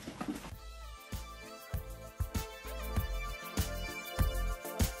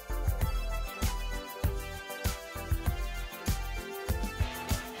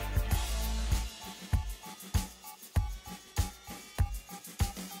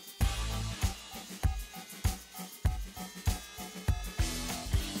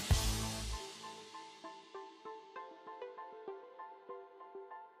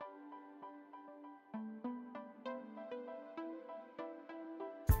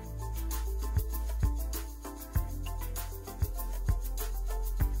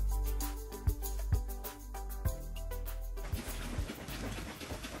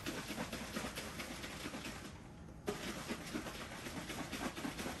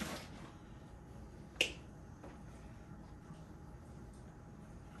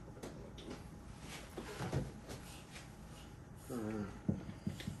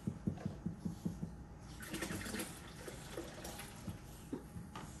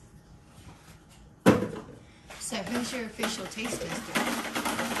 So who's your official taste tester?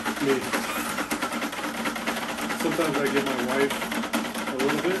 Me. Sometimes I give my wife a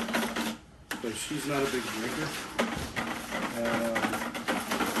little bit, but she's not a big drinker.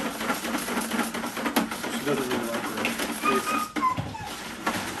 She doesn't really like her taste.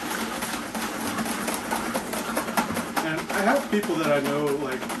 And I have people that I know,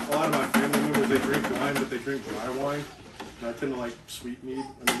 like a lot of my family members, they drink wine, but they drink dry wine. And I tend to like sweet mead.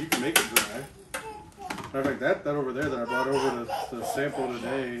 I mean, you can make it dry. Matter of fact, that over there that I brought over to sample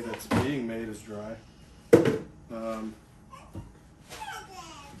today that's being made is dry. But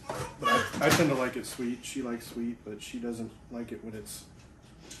I tend to like it sweet. She likes sweet, but she doesn't like it when it's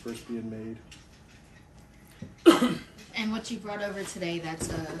first being made. And what you brought over today, that's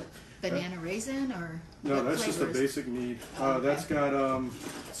a banana raisin or? No, that's just a basic mead. Oh, okay. That's got,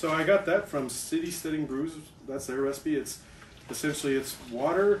 so I got that from City Sitting Brews. That's their recipe. It's essentially, it's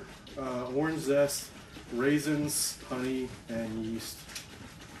water, orange zest, raisins, honey, and yeast,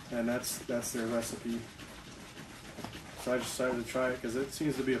 and that's their recipe. So I decided to try it because it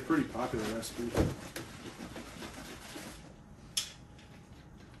seems to be a pretty popular recipe.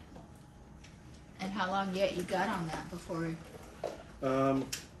 And how long yet you got on that before? About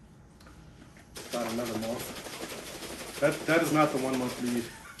another month. That is not the 1 month mead.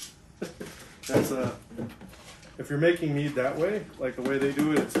 That's if you're making mead that way, like the way they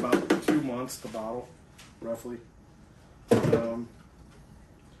do it, it's about 2 months to bottle. Roughly.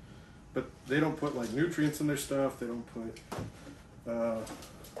 But they don't put like nutrients in their stuff. They don't put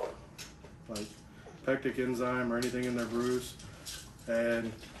like pectic enzyme or anything in their brews.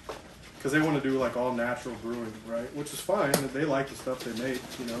 And because they want to do like all natural brewing, right? Which is fine. They like the stuff they make,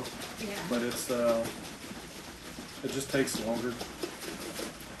 you know. Yeah. But it's it just takes longer.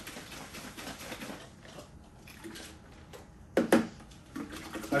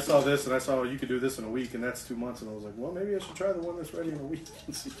 I saw this and I saw you could do this in a week, and that's 2 months, and I was like, well, maybe I should try the one that's ready in a week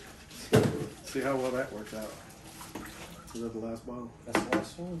and see how well that works out. Is that the last bottle? That's the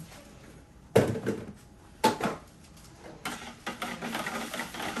last one.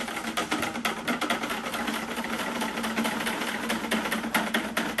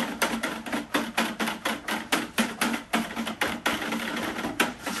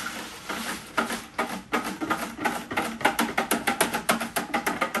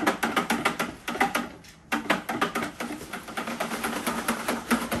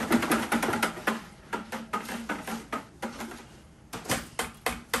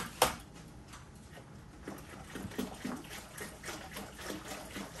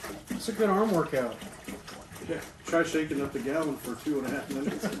 It's a good arm workout. Yeah. Try shaking up the gallon for 2.5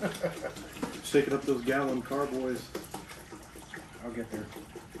 minutes. Shaking up those gallon carboys. I'll get there.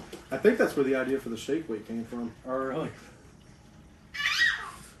 I think that's where the idea for the shake weight came from. Oh, really?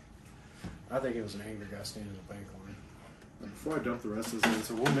 I think it was an angry guy standing in the bank line. Before I dump the rest of this in,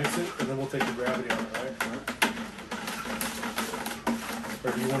 so we'll mix it and then we'll take the gravity on it, right?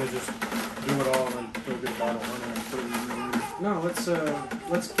 Or do you want to just do it all and then go get a bottle of honey and put it in the reader? No, let's get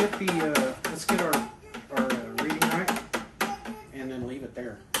our reading right, and then leave it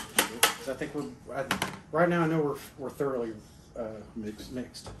there. 'Cause I think right now I know we're thoroughly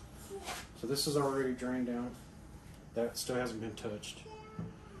mixed. So this is already drained out. That still hasn't been touched,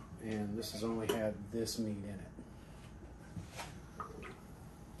 and this has only had this meat in it.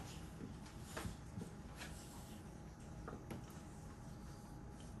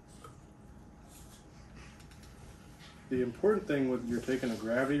 The important thing when you're taking a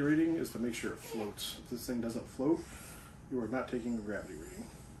gravity reading is to make sure it floats. If this thing doesn't float, you are not taking a gravity reading.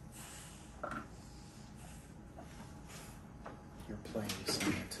 You're playing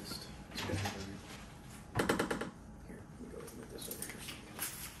scientist. It's good. Here, let me go ahead and put this over here.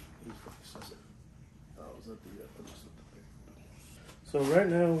 Oh, is that the So right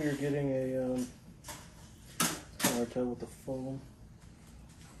now we're getting a hard to tell with the foam.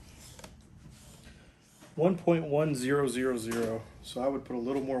 1.1000. So I would put a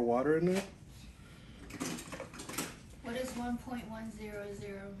little more water in there. What does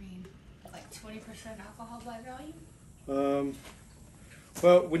 1.100 mean? Like 20% alcohol by volume?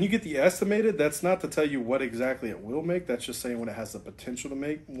 Well, when you get the estimated, that's not to tell you what exactly it will make. That's just saying what it has the potential to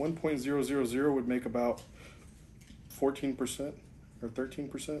make. 1.000 would make about 14% or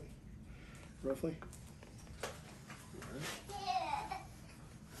 13%, roughly.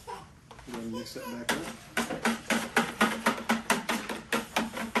 And then mix that back up.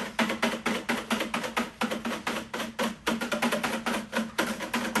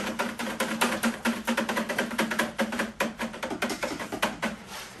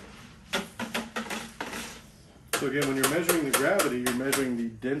 So again, when you're measuring the gravity, you're measuring the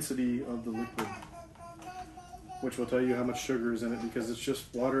density of the liquid, which will tell you how much sugar is in it, because it's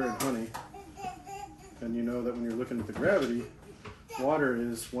just water and honey. And you know that when you're looking at the gravity, water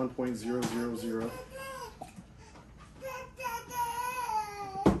is 1.000.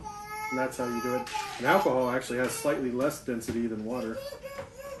 And that's how you do it. And alcohol actually has slightly less density than water.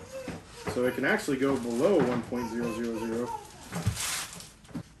 So it can actually go below 1.000.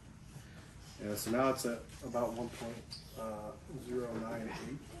 Yeah, so now it's at about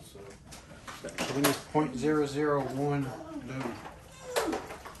 1.098. So we need 0.001 boom.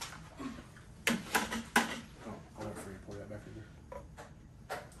 I'll wait for you to pour that back in there.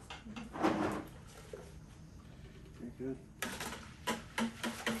 pretty good.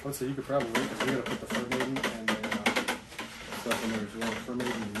 Let's say you could probably wait, because we gotta put the fermenting and the stuff in there as well.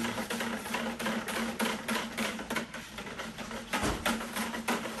 Fermenting and yeast.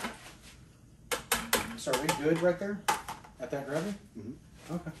 So are we good right there? At that gravity?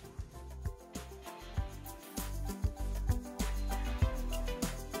 Mm-hmm. Okay.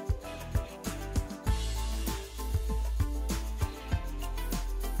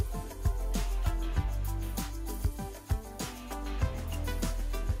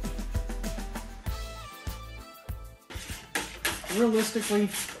 Realistically,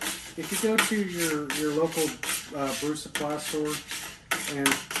 if you go to your local brew supply store and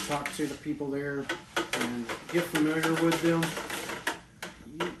talk to the people there and get familiar with them,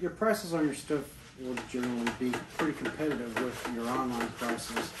 your prices on your stuff will generally be pretty competitive with your online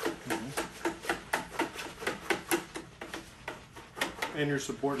prices. Mm-hmm. And you're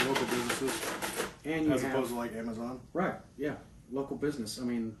supporting local businesses And you as have, opposed to like Amazon. right, yeah. local business. I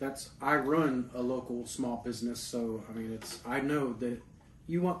mean, I run a local small business, so I mean, I know that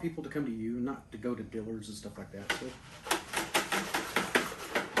you want people to come to you, not to go to dealers and stuff like that. So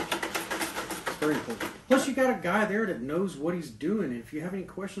it's very important. Plus, you got a guy there that knows what he's doing. If you have any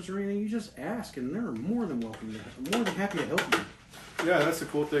questions or anything, you just ask, and they're more than welcome. More than happy to help you. Yeah, that's the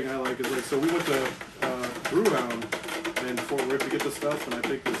cool thing I like is like, so we went to Brewhound in Fort Worth to get the stuff, and I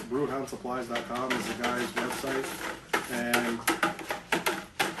think this brewhoundsupplies.com is the guy's website, and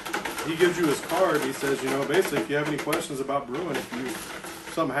he gives you his card. He says, you know, basically, if you have any questions about brewing,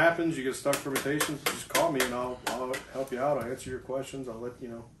 if something happens, you get stuck fermentations, just call me and I'll help you out. I'll answer your questions. I'll let you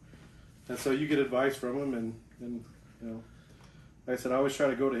know. And so you get advice from him, and you know, like I said, I always try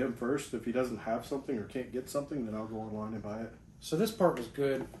to go to him first. If he doesn't have something or can't get something, then I'll go online and buy it. So this part was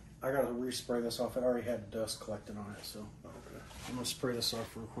good. I got to respray this off. It already had dust collected on it, so Okay. I'm going to spray this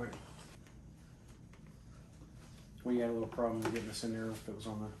off real quick. We had a little problem getting this in there if it was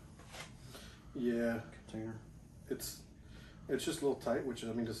on the container. It's just a little tight, which I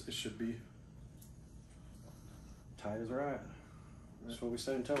mean, it should be. Tight is right. That's what we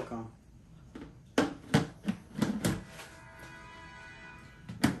say in telecom.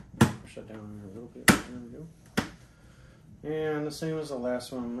 Shut down there a little bit. There we go. And the same as the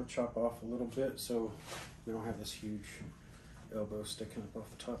last one, I'm going to chop off a little bit so we don't have this huge elbow sticking up off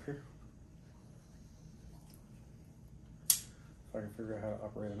the top here. If I can figure out how to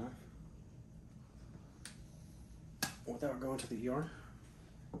operate a knife without going to the ER.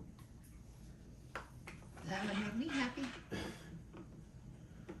 That would make me happy.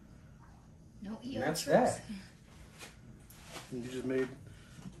 No ER And that's trips. that. And you just made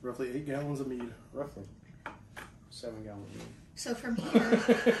roughly 8 gallons of mead. Roughly 7 gallons of meat. So from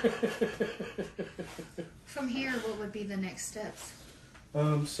here, what would be the next steps?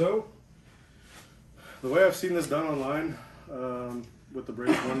 So the way I've seen this done online with the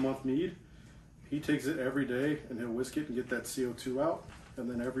Bray's 1 month mead, he takes it every day and he'll whisk it and get that CO2 out, and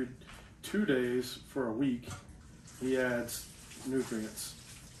then every 2 days for a week he adds nutrients,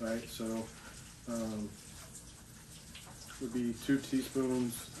 right? So would be 2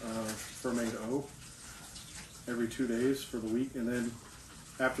 teaspoons fermented O every 2 days for the week, and then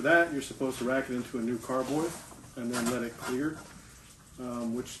after that you're supposed to rack it into a new carboy and then let it clear,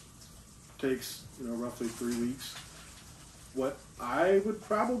 which takes, you know, roughly 3 weeks. What I would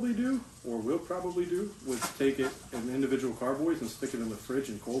probably do, or will probably do, was take it in individual carboys and stick it in the fridge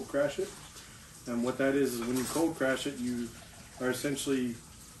and cold crash it. And what that is when you cold crash it, you are essentially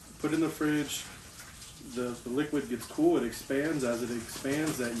put in the fridge. The liquid gets cool, it expands. As it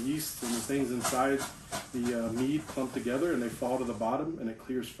expands, that yeast and the things inside the mead clump together and they fall to the bottom and it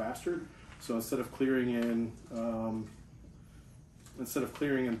clears faster. So instead of clearing in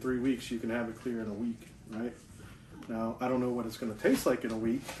 3 weeks, you can have it clear in a week, right? Now, I don't know what it's going to taste like in a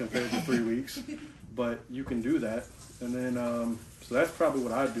week compared to 3 weeks, but you can do that. And then, so that's probably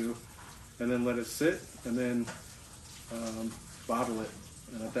what I'd do. And then let it sit and then bottle it.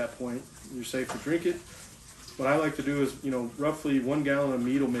 And at that point, you're safe to drink it. What I like to do is, you know, roughly 1 gallon of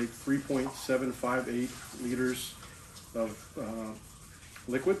mead will make 3.758 liters of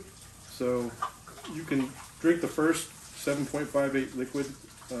liquid. So you can drink the first 7.58 liquid,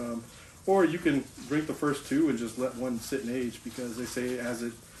 or you can drink the first 2 and just let one sit and age, because they say as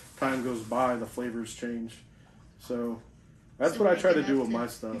time goes by, the flavors change. So that's what I try to do with my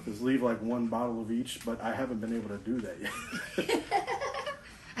stuff, is leave like 1 bottle of each, but I haven't been able to do that yet.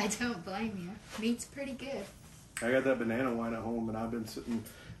 I don't blame you. Meat's pretty good. I got that banana wine at home, and I've been sitting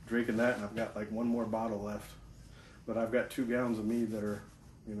drinking that, and I've got like 1 more bottle left. But I've got 2 gallons of mead that are,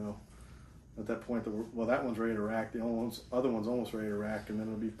 you know, at that point, well, that one's ready to rack. The other one's almost ready to rack, and then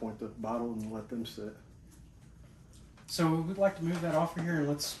it'll be point the bottle and let them sit. So we'd like to move that off of here, and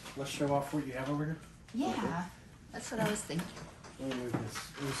let's show off what you have over here. Yeah, okay. That's what I was thinking. Let me move this.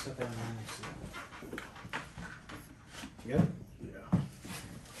 Let me set that in there next to it. You got it? Yeah.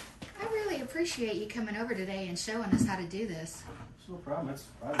 I really appreciate you coming over today and showing us how to do this. It's no problem. It's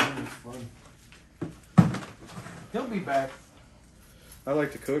fun. He'll be back. I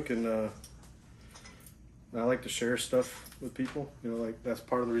like to cook, and I like to share stuff with people. You know, like that's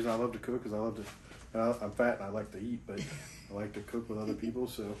part of the reason I love to cook, is I love to. I'm fat and I like to eat, but I like to cook with other people.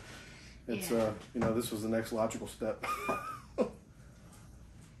 So it's you know, this was the next logical step. And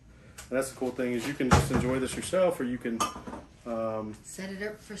that's the cool thing, is you can just enjoy this yourself, or you can set it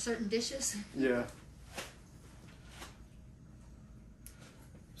up for certain dishes. Yeah.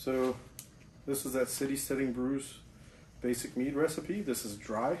 So this is that City Setting Brews basic mead recipe. This is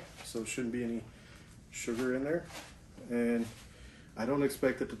dry, so it shouldn't be any sugar in there, and I don't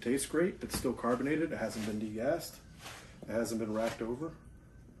expect it to taste great. It's still carbonated. It hasn't been degassed, It hasn't been racked over,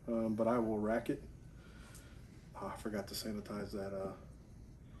 but I will rack it. Oh, I forgot to sanitize that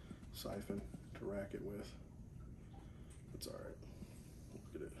siphon to rack it with. It's all right.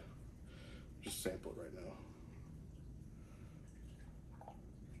 Look at it. Just sample it right now.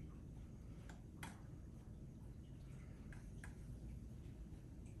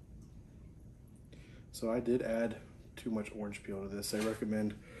 So I did add too much orange peel to this. They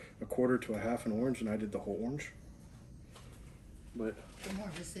recommend 1/4 to 1/2 an orange, and I did the whole orange. But For more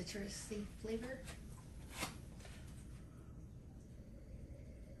of a citrusy flavor.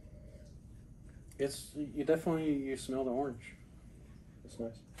 You definitely, you smell the orange. It's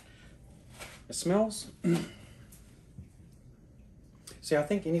nice. It smells. See, I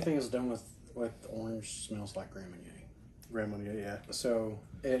think anything is done with orange smells like Grand Marnier. Grand Marnier, yeah. So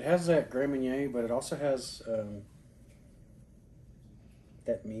it has that Grand Marnier, but it also has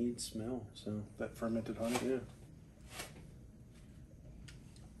that mead smell. So That fermented honey. yeah.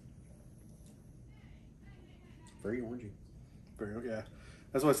 Very orangey. Very, yeah.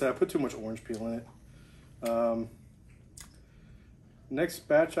 That's why I said I put too much orange peel in it. Next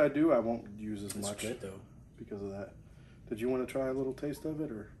batch I do, I won't use as It's much good though. because of that. Did you want to try a little taste of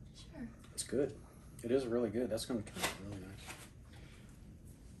it, or? Sure. It's good. It is really good. That's going to turn out really nice.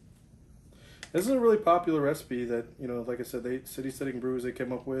 This is a really popular recipe that, you know, like I said, City Setting Brews they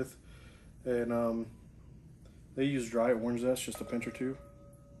came up with, and they use dry orange zest, just a pinch or two.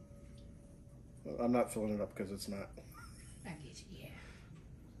 I'm not filling it up because it's not. I get you, yeah.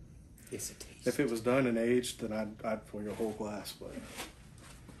 It's a taste. If it was done and aged, then I'd fill your whole glass, but.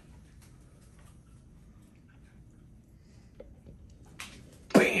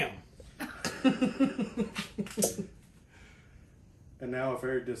 Bam! And now if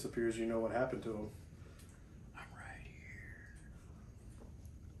Erik disappears, you know what happened to him. I'm right here.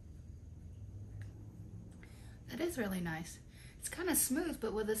 That is really nice. It's kind of smooth,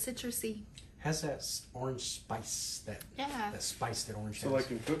 but with a citrusy. Has that orange spice, that spice that orange So has. like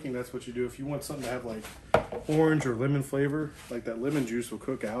in cooking, that's what you do. If you want something to have like orange or lemon flavor, like that lemon juice will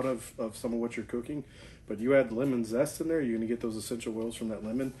cook out of some of what you're cooking. But you add lemon zest in there, you're going to get those essential oils from that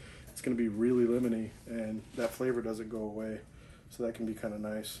lemon. It's going to be really lemony, and that flavor doesn't go away. So that can be kind of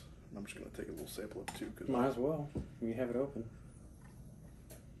nice. I'm just going to take a little sample of it too. Might as well. We have it open.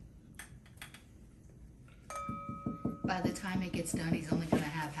 By the time it gets done, he's only going to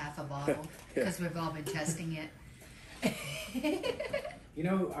have half a bottle because we've all been testing it. You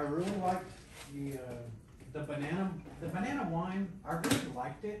know, I really liked the banana wine. I really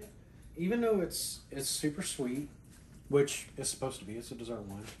liked it, even though it's super sweet, which it's supposed to be. It's a dessert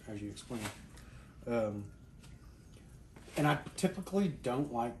wine, as you explained. And I typically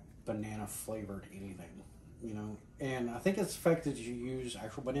don't like banana flavored anything, you know. And I think it's the fact that you use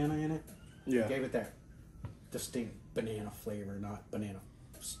actual banana in it. Yeah. Gave it that distinct banana flavor, not banana,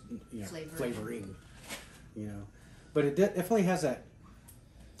 flavoring. You know. But it definitely has that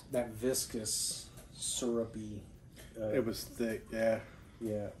viscous, syrupy. It was thick, yeah.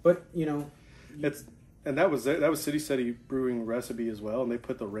 Yeah, but you know, that was City City Brewing recipe as well, and they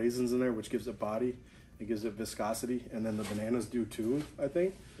put the raisins in there, which gives it body. It gives it viscosity, and then the bananas do too, I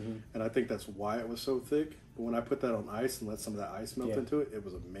think. Mm-hmm. And I think that's why it was so thick. But when I put that on ice and let some of that ice melt into it, it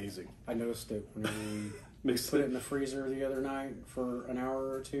was amazing. I noticed it when we put it in the freezer the other night for an hour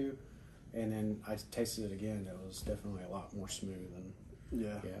or two, and then I tasted it again. It was definitely a lot more smooth, and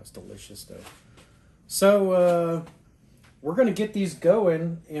it's delicious though. So we're gonna get these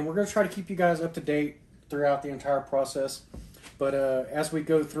going, and we're gonna try to keep you guys up to date throughout the entire process. But as we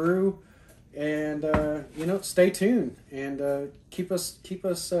go through. And stay tuned and keep us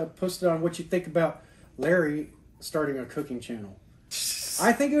posted on what you think about Larry starting a cooking channel.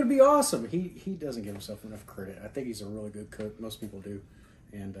 I think it would be awesome. He doesn't give himself enough credit. I think he's a really good cook. Most people do,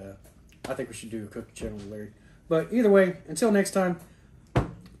 and I think we should do a cooking channel with Larry. But either way, until next time,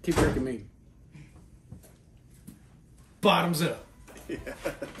 keep drinking Mead. Bottoms up. Yeah.